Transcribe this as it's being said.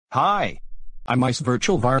Hi, I'm Ice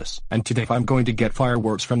Virtual Virus, and today I'm going to get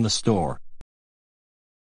fireworks from the store.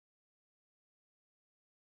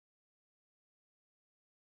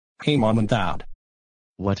 Hey Mom and Dad.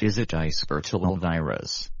 What is it, Ice Virtual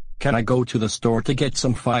Virus? Can I go to the store to get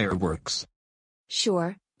some fireworks?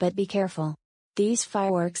 Sure, but be careful. These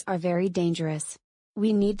fireworks are very dangerous.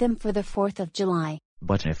 We need them for the 4th of July.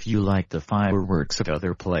 But if you like the fireworks at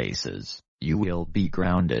other places, you will be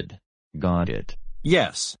grounded. Got it?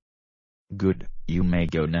 Yes. Good, you may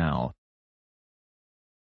go now.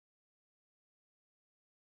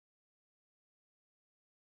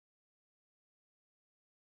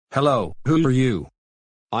 Hello, who are you?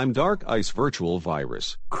 I'm Dark Ice Virtual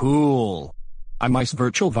Virus. Cool. I'm Ice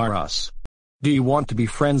Virtual Virus. Do you want to be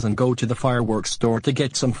friends and go to the fireworks store to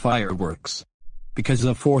get some fireworks? Because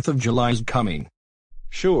the 4th of July is coming.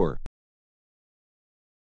 Sure.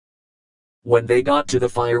 When they got to the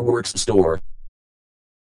fireworks store,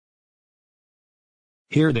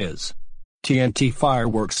 Here it is. TNT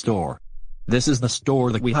Fireworks Store. This is the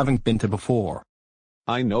store that we haven't been to before.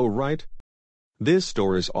 I know, right? This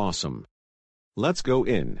store is awesome. Let's go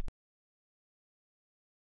in.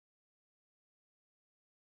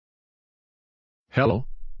 Hello.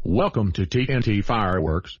 Welcome to TNT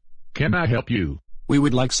Fireworks. Can I help you? We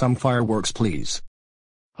would like some fireworks, please.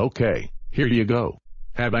 Okay, here you go.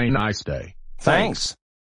 Have a nice day. Thanks.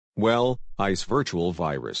 Well, Ice Virtual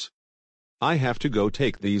Virus, I have to go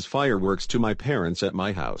take these fireworks to my parents at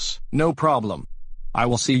my house. No problem. I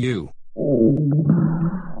will see you.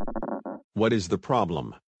 What is the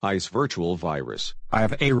problem, Ice Virtual Virus? I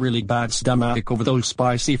have a really bad stomachache over those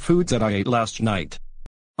spicy foods that I ate last night.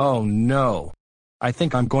 Oh no. I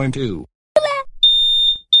think I'm going to.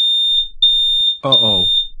 Uh-oh.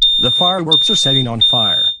 The fireworks are setting on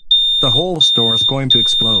fire. The whole store is going to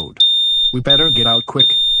explode. We better get out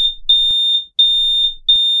quick.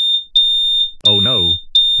 Oh no.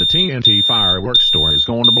 The TNT Fireworks store is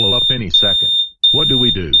going to blow up any second. What do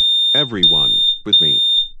we do? Everyone, with me.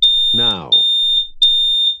 Now.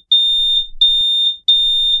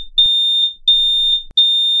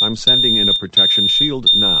 I'm sending in a protection shield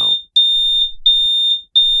now.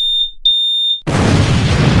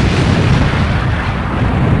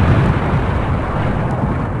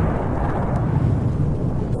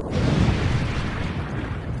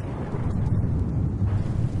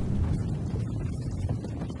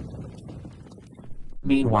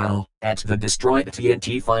 meanwhile, at the destroyed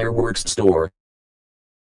TNT fireworks store.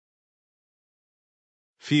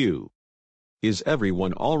 Phew. Is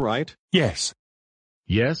everyone alright? Yes.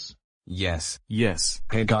 Yes? Yes.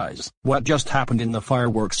 Hey guys, what just happened in the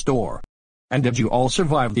fireworks store? And did you all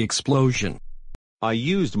survive the explosion? I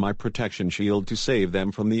used my protection shield to save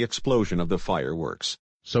them from the explosion of the fireworks.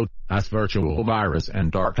 So, Ice Virtual Virus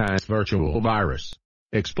and Dark Ice Virtual Virus.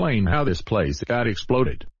 Explain how this place got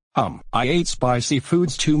exploded. I ate spicy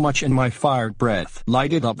foods too much and my fired breath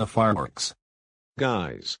lighted up the fireworks.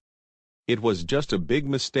 Guys. It was just a big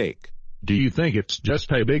mistake. Do you think it's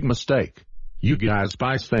just a big mistake? You guys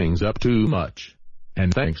spice things up too much.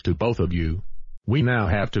 And thanks to both of you, we now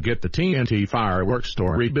have to get the TNT fireworks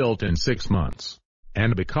store rebuilt in 6 months.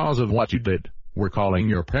 And because of what you did, we're calling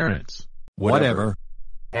your parents. Whatever.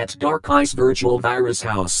 At Dark Ice Virtual Virus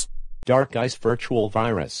House. Dark Ice Virtual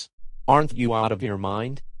Virus. Aren't you out of your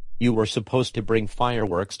mind? You were supposed to bring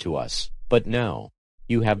fireworks to us, but no.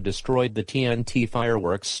 You have destroyed the TNT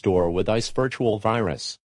fireworks store with Ice Virtual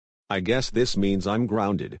Virus. I guess this means I'm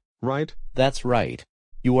grounded, right? That's right.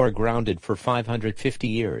 You are grounded for 550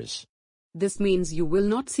 years. This means you will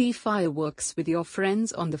not see fireworks with your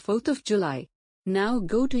friends on the 4th of July. Now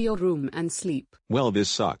go to your room and sleep. Well,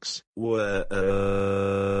 this sucks.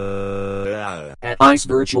 At Ice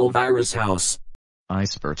Virtual Virus House.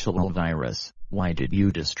 Ice Virtual Virus, why did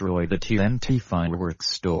you destroy the TNT fireworks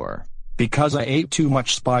store? Because I ate too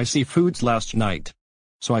much spicy foods last night.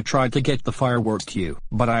 So I tried to get the fireworks to you,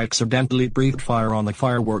 but I accidentally breathed fire on the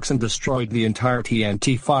fireworks and destroyed the entire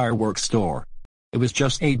TNT fireworks store. It was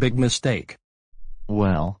just a big mistake.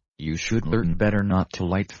 Well, you should learn better not to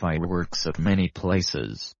light fireworks at many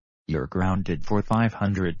places. You're grounded for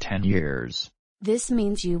 510 years. This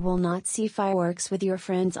means you will not see fireworks with your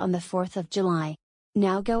friends on the 4th of July.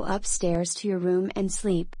 Now go upstairs to your room and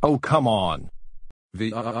sleep. Oh, come on.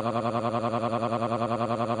 The